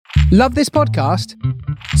Love this podcast?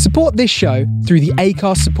 Support this show through the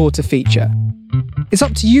Acast supporter feature. It's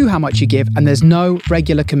up to you how much you give, and there's no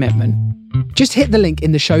regular commitment. Just hit the link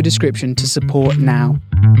in the show description to support now.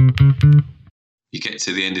 You get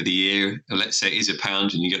to the end of the year, and let's say it is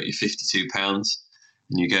 £1 and you got your £52, and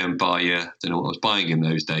you go and buy I don't know what I was buying in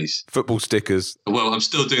those days. Football stickers. Well, I'm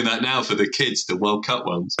still doing that now for the kids, the World Cup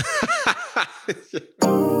ones.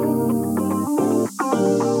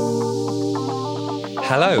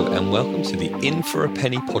 Hello and welcome to the In for a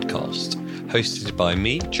Penny podcast, hosted by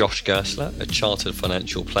me, Josh Gersler, a chartered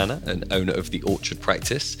financial planner and owner of the Orchard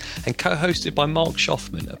Practice, and co-hosted by Mark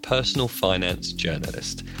Schoffman, a personal finance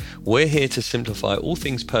journalist. We're here to simplify all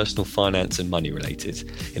things personal finance and money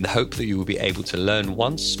related, in the hope that you will be able to learn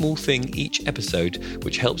one small thing each episode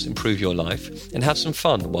which helps improve your life, and have some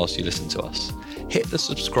fun whilst you listen to us. Hit the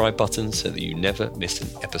subscribe button so that you never miss an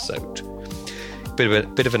episode.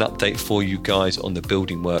 Bit of an update for you guys on the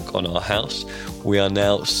building work on our house. We are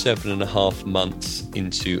now 7.5 months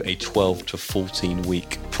into a 12 to 14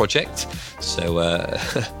 week project, so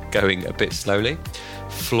going a bit slowly.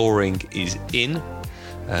 Flooring is in,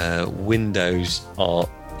 windows are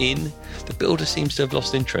in. The builder seems to have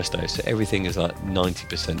lost interest though, so everything is like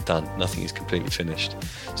 90% done. Nothing is completely finished,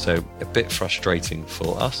 so a bit frustrating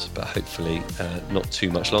for us, but hopefully not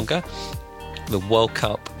too much longer. The World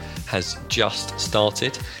Cup has just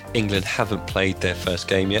started. England haven't played their first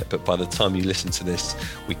game yet, but by the time you listen to this,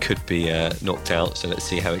 we could be knocked out, so let's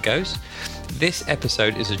see how it goes. This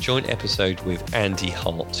episode is a joint episode with Andy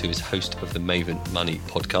Hart, who is host of the Maven Money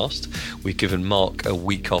podcast. We've given Mark a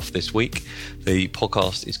week off this week. The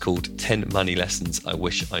podcast is called 10 Money Lessons I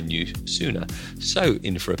Wish I Knew Sooner. So,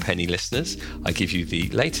 In for a Penny listeners, I give you the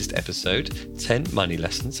latest episode, 10 Money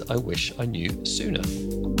Lessons I Wish I Knew Sooner.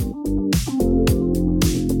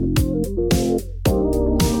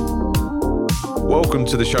 Welcome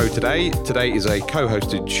to the show today. Today is a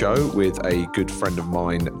co-hosted show with a good friend of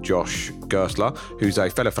mine, Josh Gersler, who's a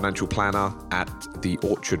fellow financial planner at the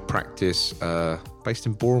Orchard Practice, based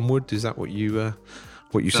in Boreham Wood. Is that what you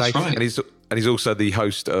say? That's right. And he's also the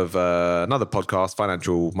host of another podcast,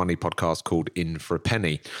 financial money podcast called In for a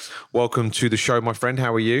Penny. Welcome to the show, my friend.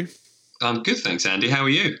 How are you? I'm good, thanks, Andy. How are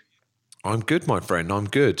you? I'm good, my friend. I'm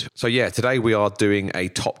good. So yeah, today we are doing a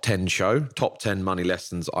top 10 show, top 10 money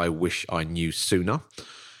lessons I wish I knew sooner.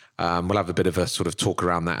 We'll have a bit of a sort of talk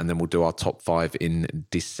around that, and then we'll do our top 5 in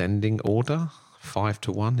descending order, 5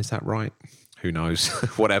 to 1. Is that right? Who knows?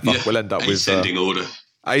 Whatever. Yeah, we'll end up with ascending order.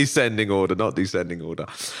 Ascending order, not descending order.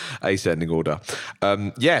 Ascending order.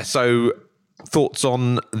 So thoughts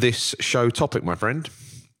on this show topic, my friend?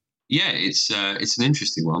 Yeah, it's an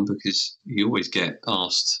interesting one because you always get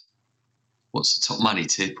asked, what's the top money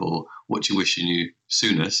tip, or what do you wish you knew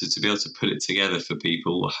sooner? So to be able to put it together for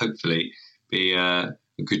people will hopefully be a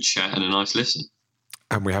good chat and a nice listen.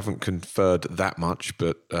 And we haven't conferred that much,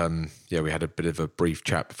 but we had a bit of a brief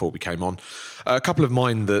chat before we came on. A couple of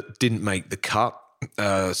mine that didn't make the cut.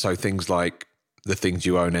 So things like the things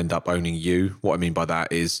you own end up owning you. What I mean by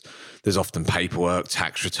that is there's often paperwork,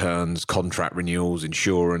 tax returns, contract renewals,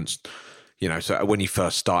 insurance. You know, so when you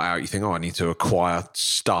first start out, you think, I need to acquire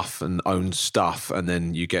stuff and own stuff. And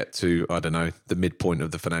then you get to, I don't know, the midpoint of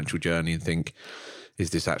the financial journey and think, is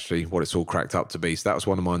this actually what it's all cracked up to be? So that was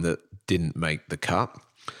one of mine that didn't make the cut.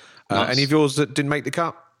 Nice. Any of yours that didn't make the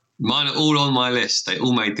cut? Mine are all on my list. They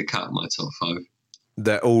all made the cut, my top 5.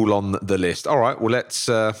 They're all on the list. All right, well, let's,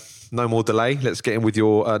 no more delay. Let's get in with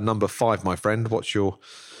your number 5, my friend. What's your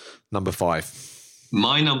number 5?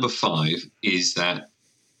 My number 5 is that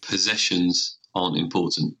possessions aren't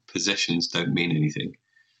important. Possessions don't mean anything.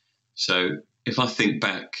 So if I think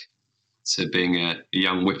back to being a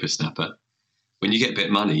young whippersnapper, when you get a bit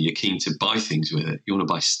of money, you're keen to buy things with it. You want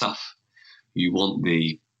to buy stuff. You want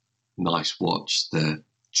the nice watch, the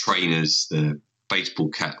trainers, the baseball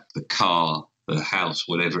cap, the car, the house,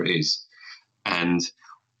 whatever it is. And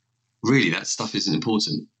really that stuff isn't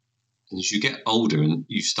important. And as you get older and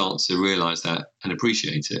you start to realize that and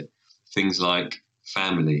appreciate it, things like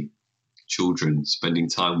family, children, spending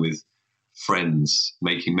time with friends,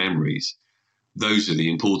 making memories, those are the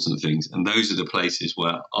important things. And those are the places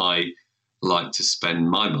where I like to spend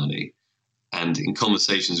my money. And in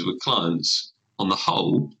conversations with clients, on the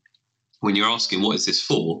whole, when you're asking, what is this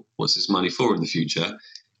for? What's this money for in the future?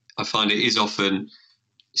 I find it is often,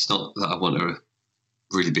 it's not that I want a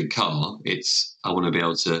really big car. It's, I want to be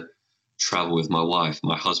able to travel with my wife,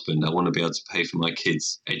 my husband. I want to be able to pay for my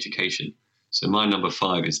kids' education. So my number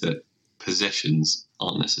 5 is that possessions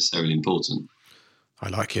aren't necessarily important. I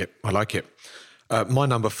like it. My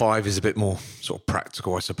number 5 is a bit more sort of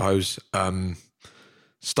practical, I suppose.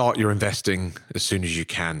 start your investing as soon as you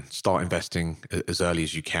can. Start investing as early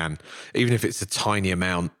as you can, even if it's a tiny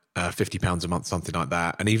amount, £50 a month, something like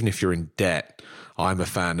that. And even if you're in debt, I'm a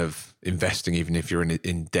fan of investing, even if you're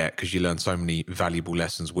in debt, because you learn so many valuable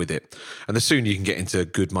lessons with it. And the sooner you can get into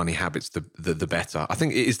good money habits, the better. I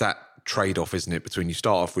think it is that trade-off, isn't it, between you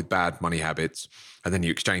start off with bad money habits and then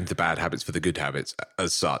you exchange the bad habits for the good habits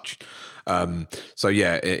as such. So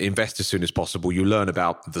yeah, invest as soon as possible. You learn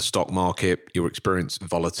about the stock market, you'll experience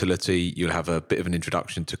volatility, you'll have a bit of an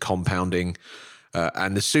introduction to compounding.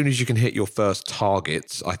 And as soon as you can hit your first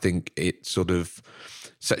targets, I think it sort of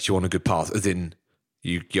sets you on a good path, as in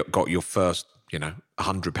you got your first,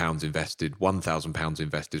 £100 invested, £1,000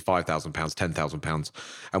 invested, £5,000, £10,000.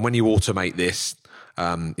 And when you automate this,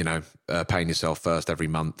 paying yourself first every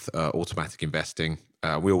month, automatic investing,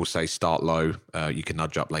 we always say start low, you can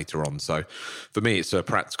nudge up later on. So for me, it's a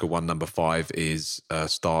practical one. Number 5 is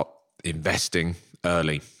start investing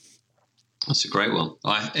early. That's a great one.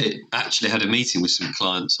 I actually had a meeting with some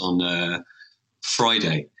clients on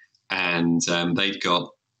Friday, and they've got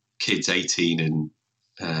kids 18 and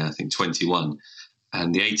I think 21.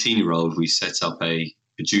 And the 18-year-old we set up a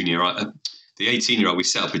junior. The 18-year-old we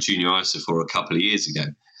set up a junior ISA for a couple of years ago,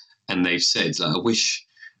 and they've said, I wish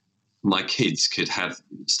my kids could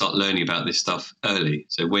start learning about this stuff early.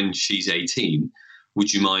 So when she's 18,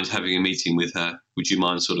 would you mind having a meeting with her? Would you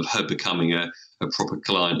mind sort of her becoming a proper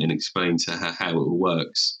client and explain to her how it all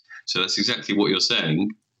works? So that's exactly what you're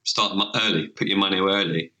saying. Start early, put your money away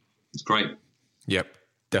early. It's great. Yep,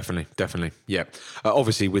 definitely. Yep.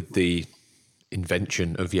 Obviously with the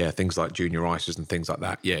invention of things like junior ISAs and things like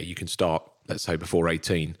that, you can start, let's say, before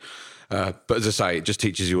 18. But as I say, it just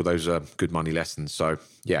teaches you all those good money lessons. So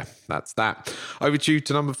that's that. Over to you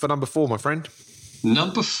for number 4, my friend.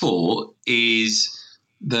 Number 4 is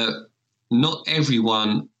that not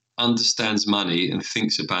everyone understands money and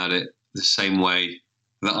thinks about it the same way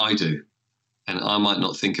that I do. And I might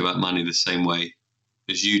not think about money the same way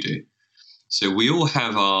as you do. So we all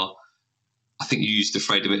have I think you used the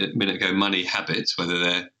phrase a minute ago, money habits, whether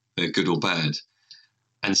they're good or bad.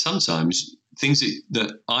 And sometimes things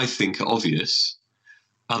that I think are obvious,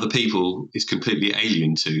 other people is completely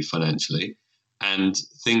alien to financially. And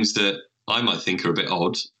things that I might think are a bit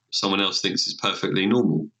odd, someone else thinks is perfectly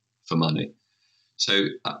normal for money. So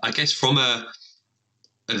I guess from a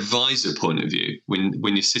advisor point of view, when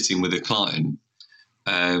you're sitting with a client,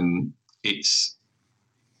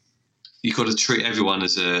 you've got to treat everyone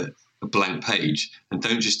as a blank page, and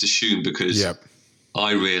don't just assume because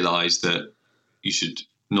I realise that you should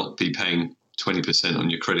not be paying 20% on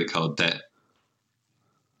your credit card debt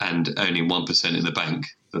and earning 1% in the bank,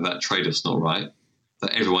 that trade-off's not right,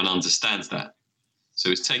 that everyone understands that. So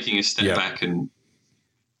it's taking a step back and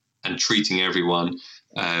treating everyone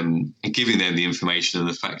and giving them the information and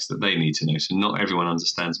the facts that they need to know. So not everyone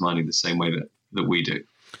understands money the same way that we do.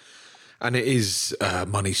 And it is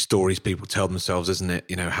money stories people tell themselves, isn't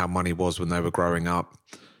it? How money was when they were growing up,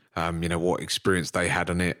 what experience they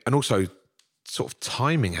had on it. And also sort of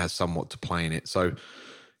timing has somewhat to play in it. So,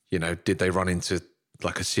 did they run into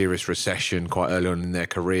like a serious recession quite early on in their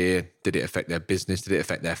career? Did it affect their business? Did it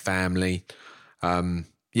affect their family? So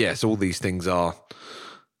all these things are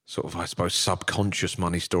sort of, I suppose, subconscious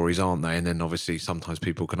money stories, aren't they? And then obviously sometimes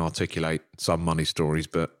people can articulate some money stories,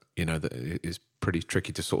 but that it's pretty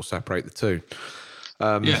tricky to sort of separate the two.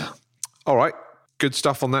 All right. Good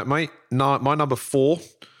stuff on that, mate. My number 4,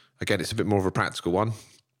 again, it's a bit more of a practical one.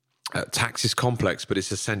 Tax is complex, but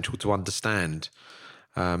it's essential to understand.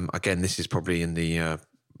 Again, this is probably in the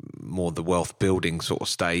more the wealth building sort of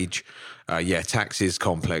stage. Tax is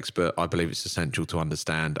complex, but I believe it's essential to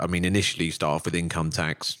understand. I mean, initially you start off with income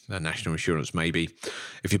tax, national insurance maybe.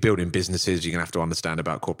 If you're building businesses, you're going to have to understand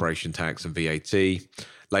about corporation tax and VAT.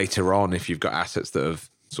 Later on, if you've got assets that have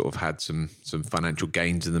sort of had some financial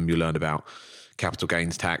gains in them, you learn about capital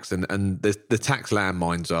gains tax. And the tax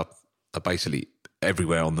landmines are basically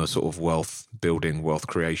everywhere on the sort of wealth building, wealth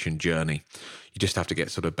creation journey. You just have to get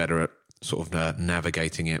sort of better at sort of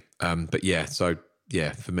navigating it.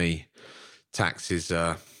 For me, tax is,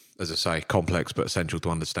 as I say, complex but essential to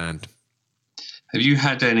understand. Have you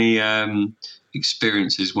had any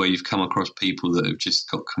experiences where you've come across people that have just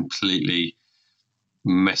got completely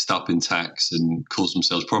messed up in tax and caused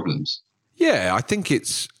themselves problems? Yeah, I think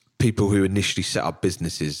it's people who initially set up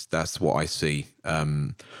businesses. That's what I see.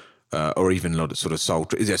 Or even a lot of sort of sole.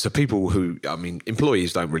 So people who,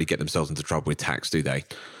 employees don't really get themselves into trouble with tax, do they?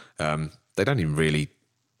 They don't even really.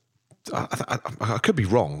 I could be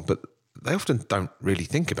wrong, but they often don't really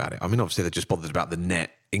think about it. I mean, obviously they're just bothered about the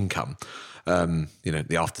net income,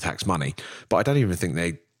 the after-tax money. But I don't even think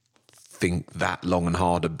they think that long and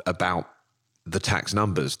hard about the tax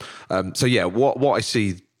numbers. So yeah, what I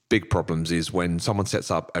see big problems is when someone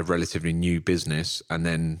sets up a relatively new business and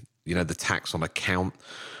then, you know, the tax on account,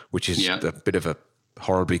 which is a bit of a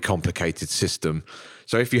horribly complicated system.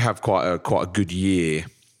 So if you have quite a good year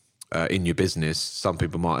in your business, some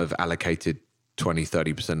people might have allocated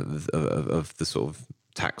 20-30% of the sort of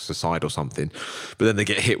tax aside or something, but then they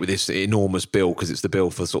get hit with this enormous bill because it's the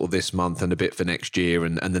bill for sort of this month and a bit for next year,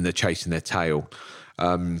 and then they're chasing their tail.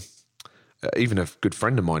 Even a good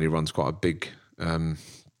friend of mine who runs quite a big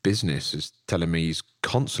business is telling me he's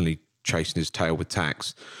constantly chasing his tail with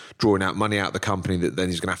tax, drawing out money out of the company that then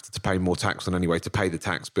he's going to have to pay more tax on anyway to pay the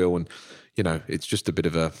tax bill, and you know, it's just a bit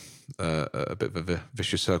of a bit of a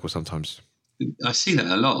vicious circle sometimes. I see that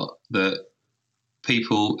a lot, that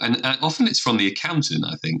people, and often it's from the accountant,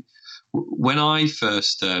 I think. When I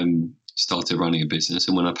first started running a business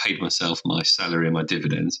and when I paid myself my salary and my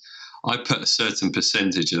dividends, I put a certain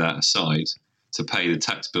percentage of that aside to pay the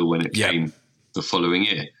tax bill when it came the following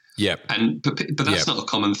year. Yeah. But that's not a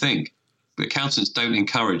common thing. But accountants don't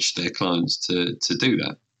encourage their clients to do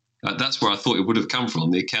that. That's where I thought it would have come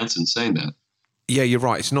from, the accountant saying that. Yeah, you're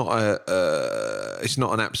right. It's not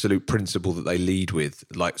an absolute principle that they lead with.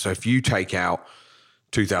 Like, so if you take out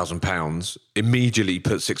 £2,000, immediately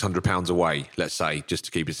put £600 away, let's say, just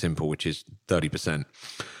to keep it simple, which is 30%.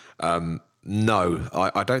 No,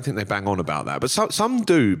 I don't think they bang on about that. But some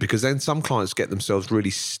do, because then some clients get themselves really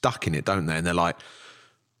stuck in it, don't they? And they're like,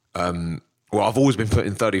 well, I've always been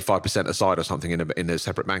putting 35% aside or something in a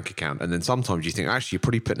separate bank account. And then sometimes you think, actually, you're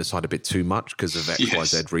probably putting aside a bit too much because of X, Y,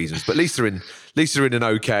 Z reasons. But at least they're in an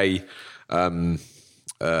okay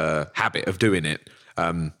habit of doing it.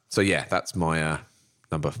 So yeah, that's my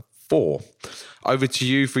number 4. Over to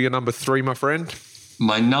you for your number 3, my friend.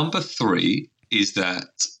 My number 3 is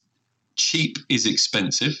that cheap is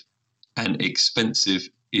expensive and expensive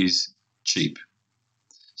is cheap.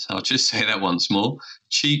 So I'll just say that once more.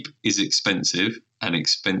 Cheap is expensive and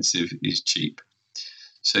expensive is cheap.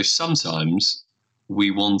 So sometimes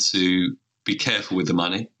we want to be careful with the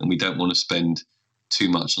money and we don't want to spend too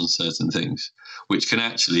much on certain things, which can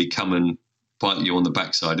actually come and bite you on the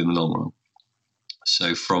backside in the long run.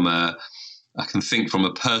 So I can think from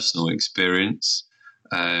a personal experience,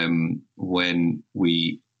 when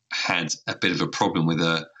we had a bit of a problem with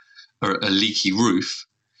a leaky roof,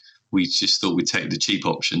 we just thought we'd take the cheap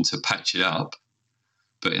option to patch it up.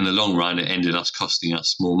 But in the long run, it ended up costing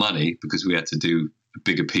us more money because we had to do a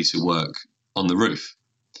bigger piece of work on the roof.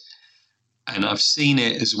 And I've seen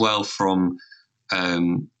it as well from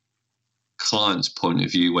clients' point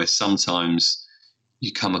of view, where sometimes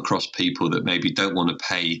you come across people that maybe don't want to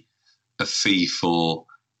pay a fee for,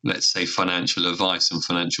 let's say, financial advice and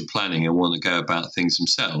financial planning and want to go about things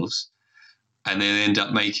themselves, and then end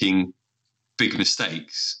up making big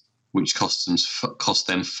mistakes, which cost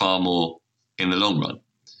them far more in the long run.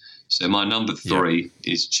 So my number 3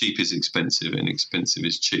 is cheap is expensive and expensive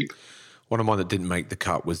is cheap. One of mine that didn't make the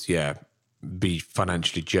cut was, be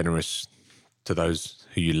financially generous to those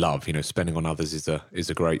who you love. You know, spending on others is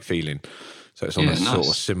a great feeling. So it's on a sort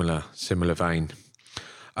of similar vein.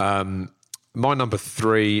 My number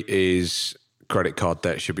 3 is credit card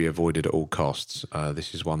debt should be avoided at all costs.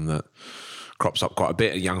 This is one that crops up quite a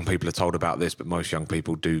bit. Young people are told about this, but most young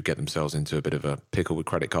people do get themselves into a bit of a pickle with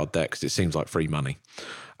credit card debt because it seems like free money.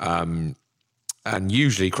 And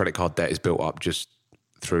usually credit card debt is built up just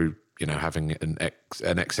through, you know, having an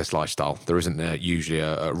excess lifestyle. There isn't usually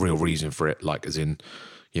a real reason for it, like as in,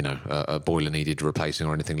 you know, a boiler needed replacing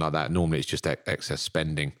or anything like that. Normally it's just excess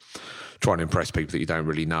spending, trying to impress people that you don't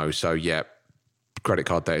really know. So yeah, credit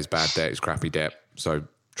card debt is bad debt, it's crappy debt. So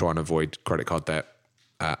try and avoid credit card debt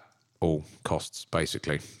at all costs,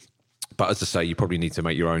 basically. But as I say, you probably need to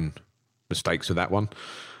make your own mistakes with that one.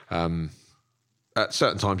 At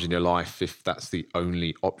certain times in your life, if that's the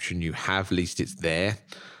only option you have, at least it's there.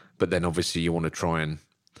 But then obviously you want to try and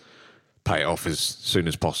pay it off as soon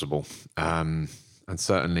as possible. And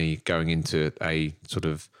certainly going into a sort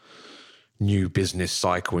of new business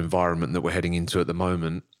cycle environment that we're heading into at the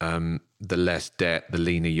moment, the less debt, the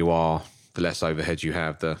leaner you are, the less overhead you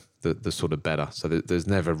have, the sort of better. So there's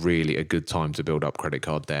never really a good time to build up credit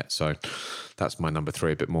card debt. So that's my number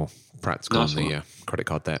 3, a bit more practical on the credit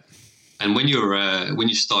card debt. And when you're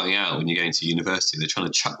starting out, when you're going to university, they're trying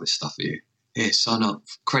to chuck this stuff at you. Here, sign up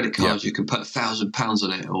for credit cards. You can put £1,000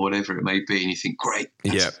 on it or whatever it may be, and you think, great,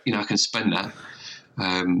 you know, I can spend that.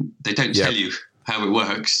 They don't tell you how it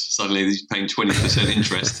works. Suddenly, you're paying 20%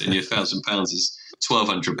 interest, and your £1,000 is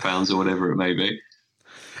 £1,200 or whatever it may be.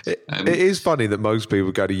 It is funny that most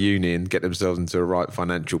people go to uni and get themselves into a right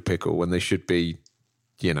financial pickle when they should be,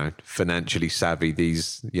 financially savvy,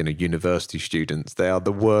 these, university students, they are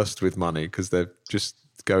the worst with money because they're just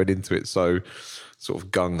going into it so sort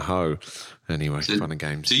of gung-ho. Anyway, fun and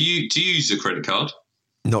games. Do you use a credit card?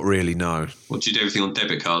 Not really, no. What, do you do everything on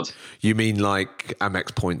debit card? You mean like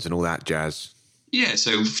Amex points and all that jazz? Yeah,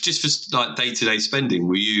 so just for like day-to-day spending,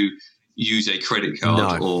 will you use a credit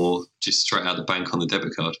card or just straight out the bank on the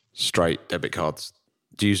debit card? Straight debit cards.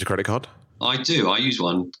 Do you use a credit card? I do. I use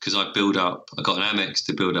one because I got an Amex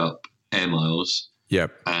to build up air miles.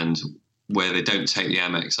 Yep. And where they don't take the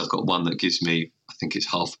Amex, I've got one that gives me, I think it's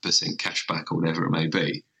 0.5% cash back or whatever it may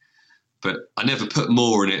be. But I never put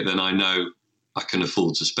more in it than I know I can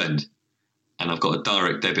afford to spend. And I've got a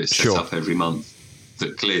direct debit set up every month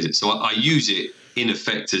that clears it. So I use it in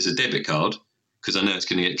effect as a debit card because I know it's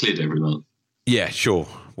going to get cleared every month. Yeah, sure.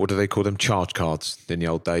 What do they call them? Charge cards in the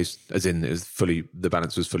old days, as in the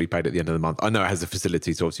balance was fully paid at the end of the month. I know it has the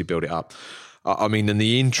facility to obviously build it up. I mean, and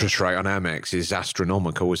the interest rate on Amex is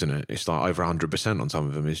astronomical, isn't it? It's like over 100% on some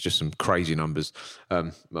of them. It's just some crazy numbers.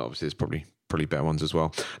 Obviously, there's probably better ones as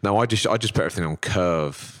well. No, I just put everything on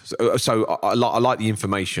Curve. So I like the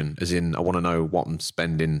information, as in I want to know what I'm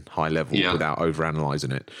spending high level without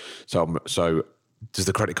overanalyzing it. So does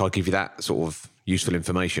the credit card give you that sort of useful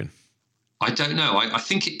information? I don't know. I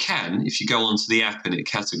think it can if you go onto the app and it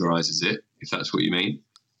categorizes it, if that's what you mean.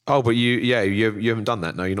 Oh, but you haven't done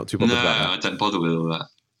that. No, you're not too bothered about that. No, I don't bother with all that.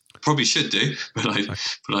 Probably should do, but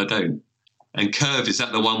I don't. And Curve, is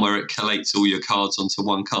that the one where it collates all your cards onto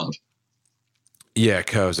one card? Yeah,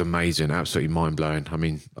 Curve's amazing. Absolutely mind-blowing. I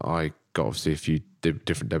mean, I got obviously a few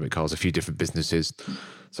different debit cards, a few different businesses.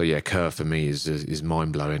 So yeah, Curve for me is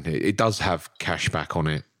mind-blowing. It does have cash back on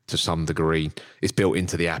it to some degree. It's built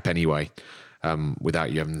into the app anyway,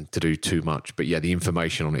 without you having to do too much. But yeah, the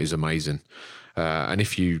information on it is amazing. And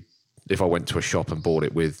if I went to a shop and bought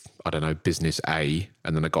it with, I don't know, business A,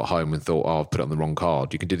 and then I got home and thought, I've put it on the wrong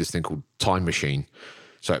card, you can do this thing called Time Machine.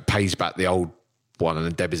 So it pays back the old one and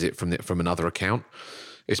then debits it from another account.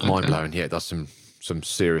 It's mind-blowing. Yeah, it does some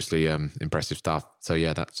seriously impressive stuff. So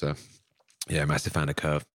yeah, that's massive fan of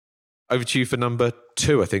Curve. Over to you for number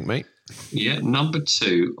 2, I think, mate. Yeah, number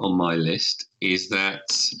 2 on my list is that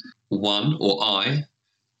I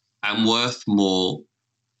am worth more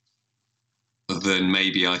than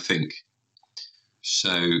maybe I think.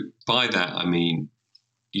 So by that, I mean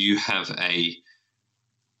you have a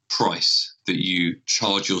price that you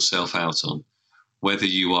charge yourself out on, whether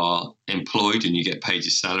you are employed and you get paid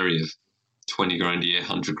your salary of 20 grand a year,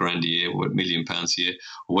 100 grand a year, or £1 million a year,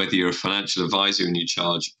 or whether you're a financial advisor and you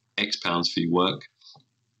charge X pounds for your work.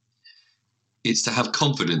 It's to have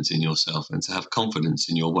confidence in yourself and to have confidence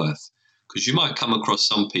in your worth. Because you might come across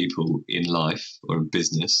some people in life or in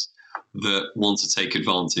business that want to take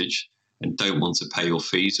advantage and don't want to pay your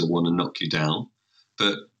fees or want to knock you down.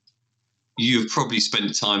 But you've probably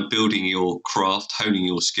spent time building your craft, honing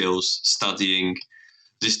your skills, studying,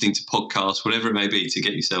 listening to podcasts, whatever it may be, to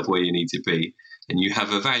get yourself where you need to be. And you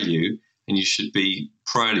have a value, and you should be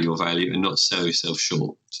proud of your value and not sell yourself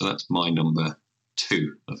short. So that's my number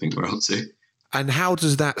 2, I think we're up to. And how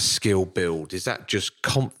does that skill build? Is that just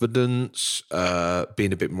confidence,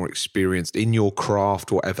 being a bit more experienced in your craft,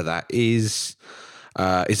 whatever that is?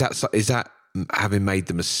 Is that having made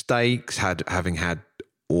the mistakes, having had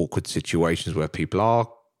awkward situations where people are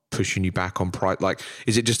pushing you back on pride? Like,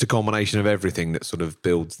 is it just a combination of everything that sort of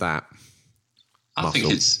builds that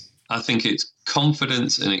muscle? I think it's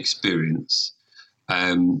confidence and experience,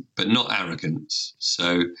 but not arrogance.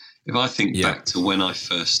 So if I think back to when I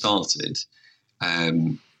first started,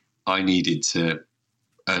 I needed to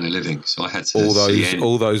earn a living, so I had to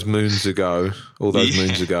all those moons ago.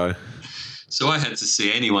 So I had to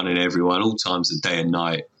see anyone and everyone, all times of day and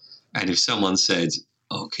night. And if someone said,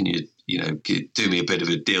 "Oh, can you do me a bit of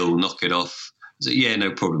a deal, knock it off?" I said, "Yeah, no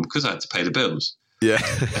problem," because I had to pay the bills. Yeah.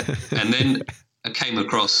 And then I came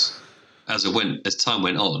across, as time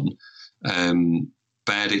went on,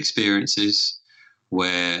 bad experiences.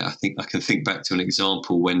 Where I think I can think back to an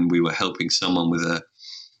example when we were helping someone with a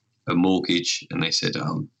mortgage, and they said,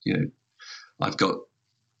 I've got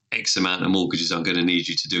X amount of mortgages I'm going to need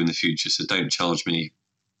you to do in the future, so don't charge me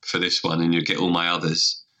for this one and you'll get all my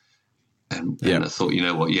others. And I thought, you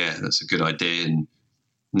know what, yeah, that's a good idea, and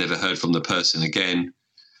never heard from the person again.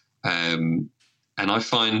 And I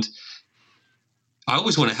find I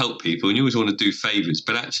always want to help people and you always want to do favors,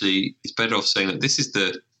 but actually it's better off saying that this is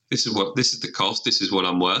the cost, this is what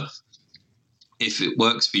I'm worth. If it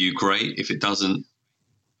works for you, great. If it doesn't,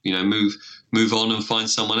 move on and find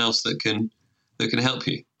someone else that can help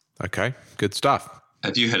you. Okay, good stuff.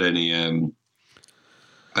 Have you had any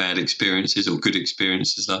bad experiences or good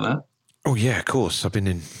experiences like that? Oh yeah, of course. I've been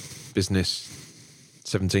in business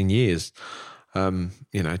 17 years.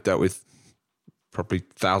 Dealt with probably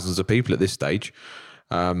thousands of people at this stage.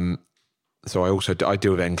 So I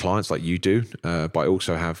deal with end clients like you do, but I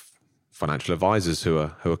also have financial advisors who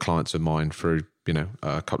are clients of mine through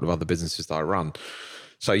a couple of other businesses that I run.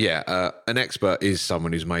 So yeah, an expert is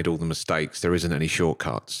someone who's made all the mistakes. There isn't any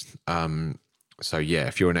shortcuts. So yeah,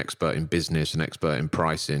 if you're an expert in business, an expert in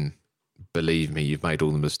pricing, believe me, you've made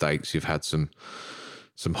all the mistakes. You've had some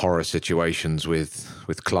horror situations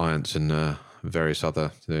with clients and various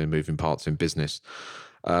other moving parts in business.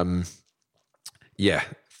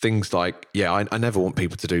 Things like, I never want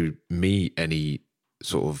people to do me any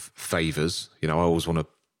sort of favors. I always want to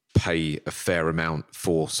pay a fair amount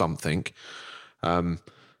for something. I'll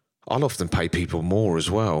often pay people more as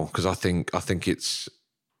well because I think it's,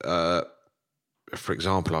 for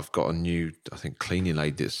example, I've got a new, cleaning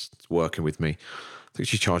lady that's working with me. I think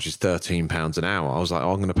she charges £13 an hour. I was like,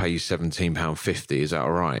 I'm going to pay you £17.50. Is that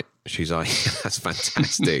all right? She's like, that's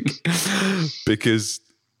fantastic. Because,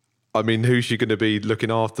 who's she going to be looking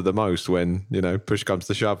after the most when, push comes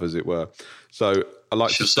to shove, as it were? So I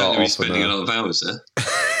like to start off. She'll spending a lot of hours there.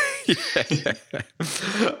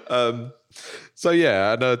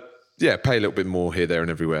 Pay a little bit more here, there, and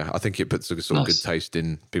everywhere. I think it puts a sort of good taste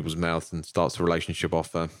in people's mouth and starts the relationship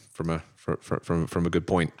off from a good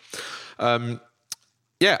point.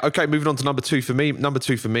 Okay, moving on to number two for me. Number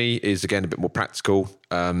two for me is, again, a bit more practical.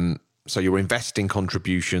 So your investing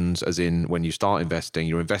contributions, as in when you start investing,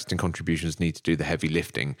 your investing contributions need to do the heavy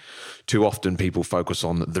lifting. Too often people focus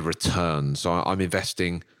on the return. So I'm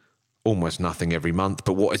investing almost nothing every month,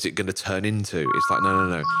 but what is it going to turn into? It's like,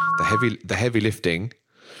 no. The heavy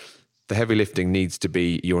lifting needs to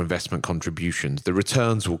be your investment contributions. The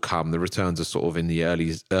returns will come. The returns are sort of in the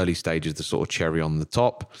early stages, the sort of cherry on the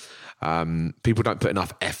top. People don't put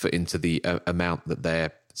enough effort into the amount that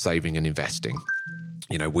they're saving and investing.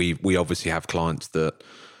 We obviously have clients that,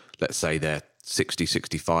 let's say they're 60,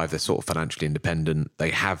 65, they're sort of financially independent. They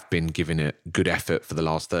have been giving it good effort for the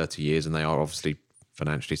last 30 years, and they are obviously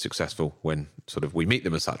financially successful when sort of we meet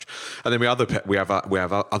them as such. And then we have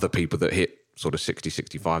other people that hit sort of 60,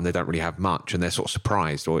 65, and they don't really have much, and they're sort of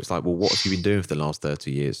surprised, or it's like, well, what have you been doing for the last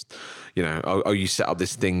 30 years? You set up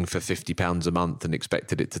this thing for £50 a month and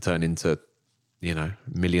expected it to turn into,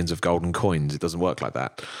 millions of golden coins. It doesn't work like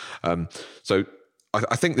that. So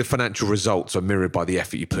I think the financial results are mirrored by the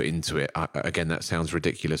effort you put into it. Again, that sounds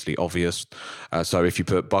ridiculously obvious. So if you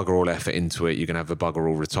put bugger all effort into it, you're going to have a bugger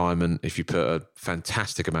all retirement. If you put a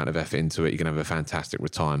fantastic amount of effort into it, you're going to have a fantastic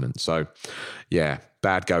retirement. So yeah,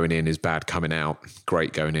 bad going in is bad coming out.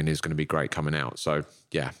 Great going in is going to be great coming out. So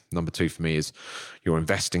yeah, number two for me is your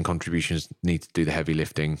investing contributions need to do the heavy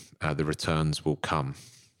lifting. The returns will come.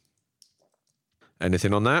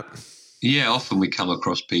 Anything on that? Yeah, often we come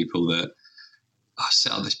across people that, I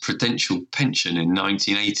set up this Prudential pension in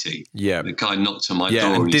 1980. Yeah. The guy knocked on my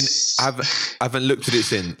door. And haven't looked at it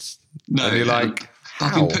since. No. And you're like,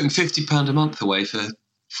 I've been putting £50 a month away for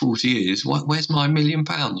 40 years. Where's my £1 million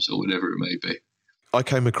or whatever it may be? I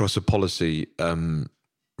came across a policy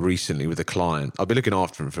recently with a client. I've been looking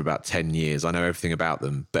after them for about 10 years. I know everything about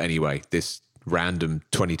them. But anyway, this random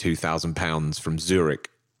 £22,000 from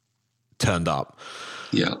Zurich turned up.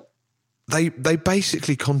 Yeah. They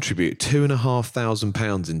basically contribute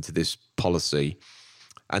 £2,500 into this policy,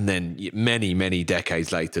 and then many, many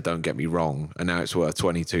decades later, don't get me wrong, and now it's worth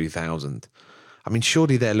 22,000.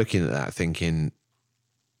 Surely they're looking at that thinking,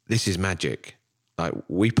 this is magic. Like,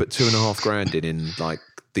 we put $2,500 in like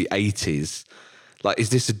the 80s. Like,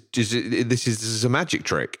 this is a magic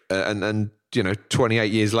trick? And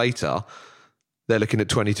 28 years later, they're looking at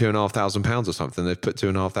 £22,500 or something. They've put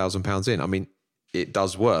 £2,500 in. It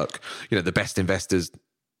does work. The best investors,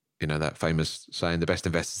 that famous saying, the best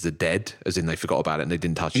investors are dead, as in they forgot about it and they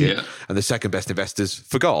didn't touch it. Yeah. And the second best investors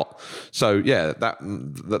forgot. So yeah, that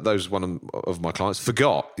those one of my clients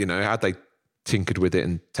forgot, had they tinkered with it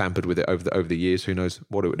and tampered with it over the years, who knows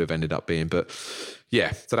what it would have ended up being. But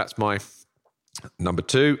yeah, so that's my number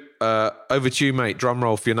two. Over to you, mate. Drum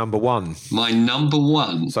roll for your number one. My number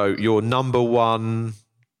one. So your number one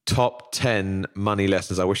top 10 money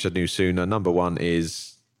lessons I wish I knew sooner. Number one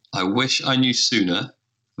is, I wish I knew sooner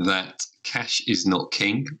that cash is not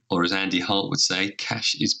king, or as Andy Hart would say,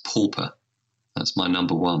 cash is pauper. That's my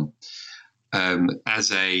number one.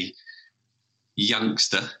 As a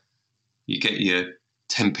youngster, you get your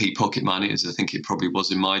 10p pocket money, as I think it probably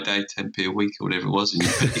was in my day, 10p a week or whatever it was, and you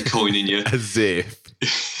put your coin in your...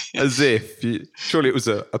 As if. Surely it was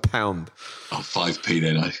a pound. Oh, 5p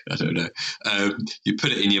then, I don't know. You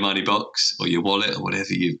put it in your money box or your wallet or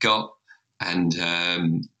whatever you've got, and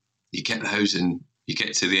you get those and you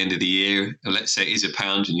get to the end of the year, and let's say it is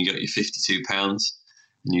 £1 and you got your £52,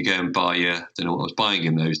 and you go and buy your, I don't know what I was buying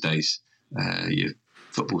in those days, your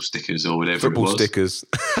football stickers or whatever Football it was. stickers.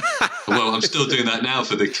 Well, I'm still doing that now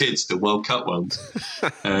for the kids, the World Cup ones.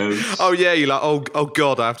 Oh yeah, you're like, oh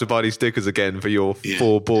God, I have to buy these stickers again for your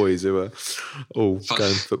 4 boys who are all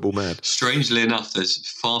going football mad. Strangely enough, there's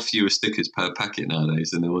far fewer stickers per packet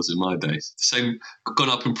nowadays than there was in my days. Same, gone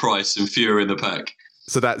up in price and fewer in the pack.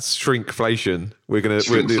 So that's shrinkflation.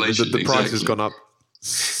 The price has gone up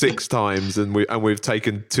 6 times, and we've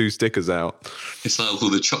taken 2 stickers out. It's like all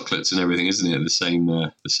the chocolates and everything, isn't it?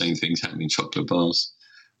 The same things happening in chocolate bars.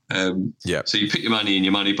 So you put your money in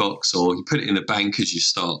your money box, or you put it in the bank as you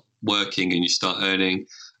start working and you start earning.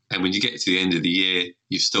 And when you get to the end of the year,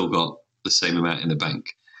 you've still got the same amount in the bank.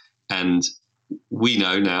 And we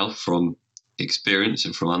know now from experience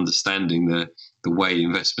and from understanding the way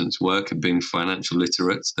investments work and being financial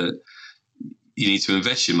literates that you need to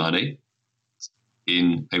invest your money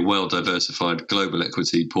in a well-diversified global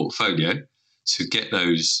equity portfolio to get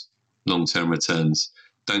those long-term returns.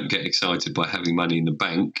 Don't get excited by having money in the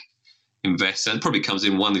bank. Invest, and probably comes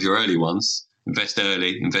in one of your early ones. Invest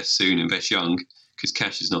early, invest soon, invest young, because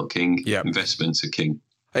cash is not king. Yep. Investments are king.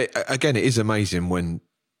 Again, it is amazing when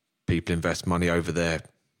people invest money over their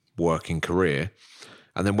working career,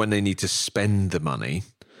 and then when they need to spend the money,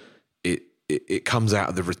 it comes out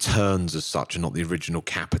of the returns as such and not the original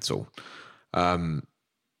capital. A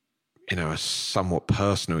somewhat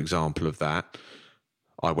personal example of that,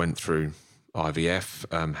 I went through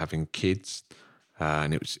IVF, having kids,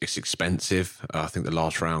 and it's expensive. I think the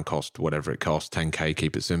last round cost whatever it cost, 10k,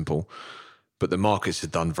 keep it simple. But the markets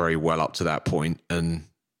had done very well up to that point, and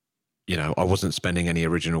I wasn't spending any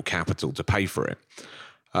original capital to pay for it.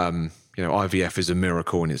 IVF is a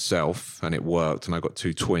miracle in itself, and it worked, and I got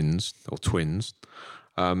 2 twins.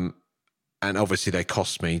 And obviously they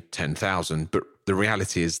cost me 10,000, but the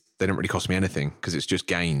reality is they don't really cost me anything because it's just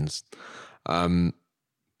gains,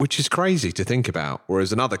 which is crazy to think about.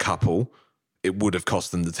 Whereas another couple, it would have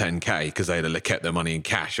cost them the 10k because they'd have kept their money in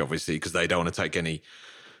cash, obviously, because they don't want to take any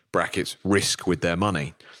brackets risk with their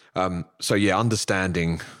money.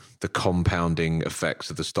 Understanding the compounding effects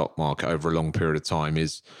of the stock market over a long period of time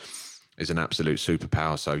is an absolute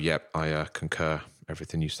superpower. So, I concur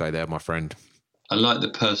everything you say there, my friend. I like the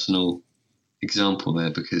personal example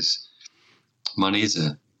there because money is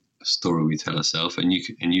a story we tell ourselves, and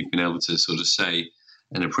you've been able to sort of say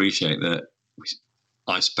and appreciate that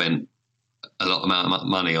I spent a lot amount of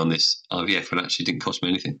money on this IVF and actually didn't cost me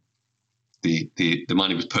anything. The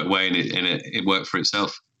money was put away and it worked for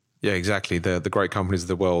itself. Yeah, exactly. The great companies of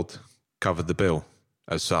the world covered the bill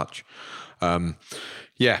as such.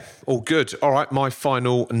 All good. All right, my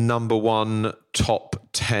final number 1 top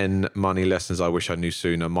 10 money lessons I wish I knew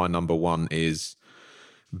sooner. My number 1 is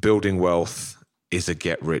building wealth is a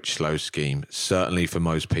get-rich-slow scheme. Certainly for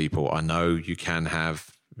most people. I know you can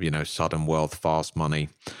have, sudden wealth, fast money,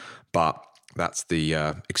 but that's the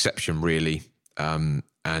exception, really.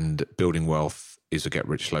 And building wealth is a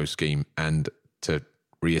get-rich-slow scheme. And to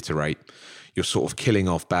reiterate, you're sort of killing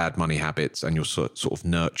off bad money habits and you're sort of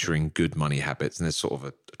nurturing good money habits. And there's sort of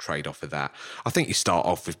a trade-off of that. I think you start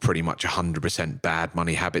off with pretty much 100% bad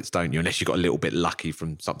money habits, don't you? Unless you got a little bit lucky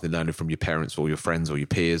from something learned from your parents or your friends or your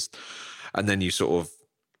peers. And then you sort of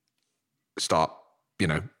start,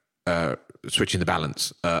 switching the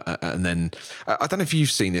balance. And then, I don't know if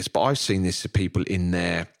you've seen this, but I've seen this to people in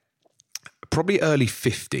their probably early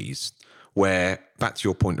 50s, where, back to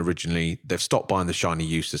your point originally, they've stopped buying the shiny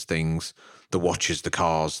useless things, the watches, the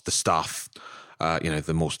cars, the stuff.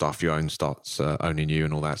 The more stuff you own starts owning you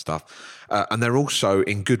and all that stuff. And they're also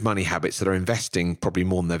in good money habits that are investing probably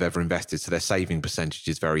more than they've ever invested. So their saving percentage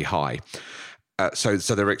is very high. So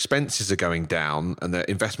their expenses are going down and their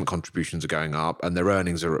investment contributions are going up and their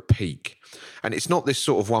earnings are at peak. And it's not this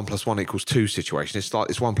sort of 1 + 1 = 2 situation. It's like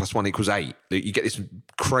this 1 + 1 = 8. You get this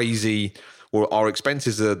crazy, well, our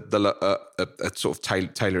expenses are sort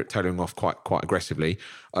of tailoring off quite aggressively.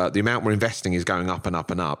 The amount we're investing is going up and up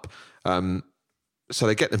and up. So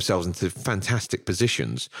they get themselves into fantastic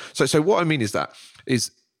positions. So what I mean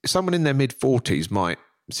is someone in their mid-40s might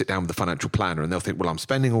sit down with a financial planner and they'll think, well, I'm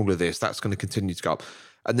spending all of this, that's going to continue to go up.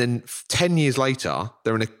 And then 10 years later,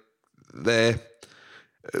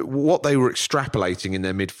 what they were extrapolating in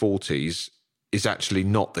their mid-40s is actually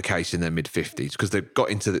not the case in their mid-50s, because they've got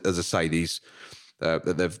into, as I say, these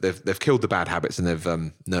they've killed the bad habits and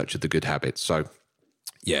they've nurtured the good habits. So,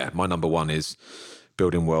 my number 1 is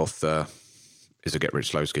building wealth is a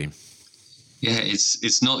get-rich-slow scheme. Yeah,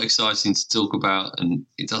 it's not exciting to talk about, and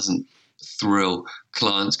it doesn't thrill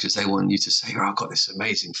clients because they want you to say, I've got this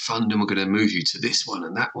amazing fund and we're going to move you to this one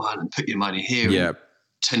and that one and put your money here. Yeah.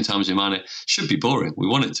 10 times your money. Should be boring. We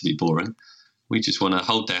want it to be boring. We just want to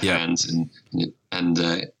hold their hands and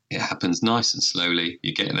it happens nice and slowly.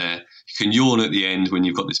 You get there. You can yawn at the end when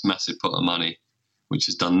you've got this massive pot of money, which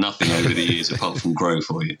has done nothing over the years apart from grow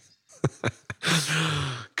for you.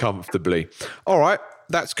 Comfortably. All right.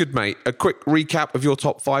 That's good, mate. A quick recap of your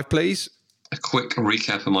top 5, please. A quick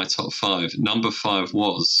recap of my top 5. Number 5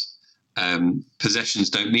 was possessions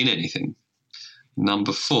don't mean anything.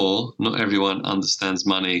 Number 4, not everyone understands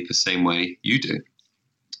money the same way you do.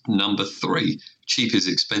 Number 3, cheap is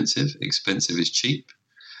expensive, expensive is cheap.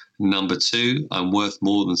 Number 2, I'm worth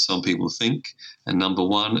more than some people think. And number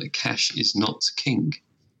 1, cash is not king.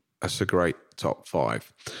 That's a great top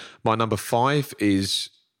 5. My number 5 is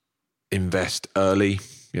invest early,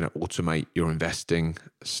 automate your investing,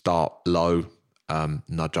 start low,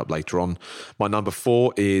 nudge up later on. My number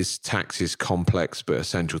 4 is tax is complex but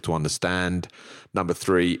essential to understand. Number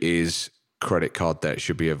 3 is credit card debt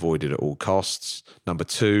should be avoided at all costs. Number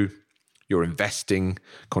 2, your investing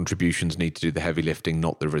contributions need to do the heavy lifting,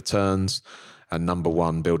 not the returns. And number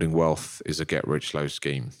 1, building wealth is a get-rich-slow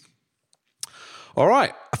scheme. All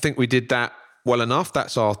right, I think we did that well enough.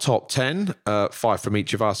 That's our top 10, 5 from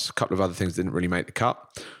each of us. A couple of other things didn't really make the cut.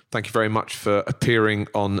 Thank you very much for appearing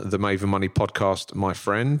on the Maven Money podcast, my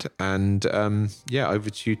friend. And over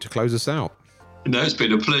to you to close us out. No, it's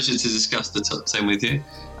been a pleasure to discuss the top 10 with you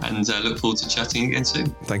and look forward to chatting again soon.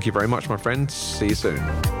 Thank you very much, my friend. See you soon.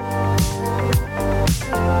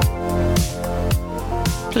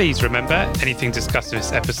 Please remember, anything discussed in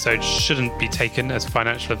this episode shouldn't be taken as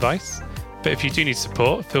financial advice. But if you do need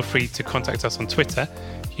support, feel free to contact us on Twitter.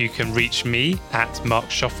 You can reach me at Mark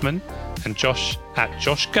Schoffman and Josh at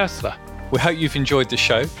Josh Gersler. We hope you've enjoyed the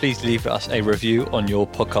show. Please leave us a review on your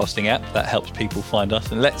podcasting app. That helps people find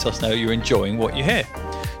us and lets us know you're enjoying what you hear.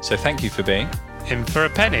 So thank you for being In for a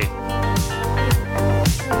Penny.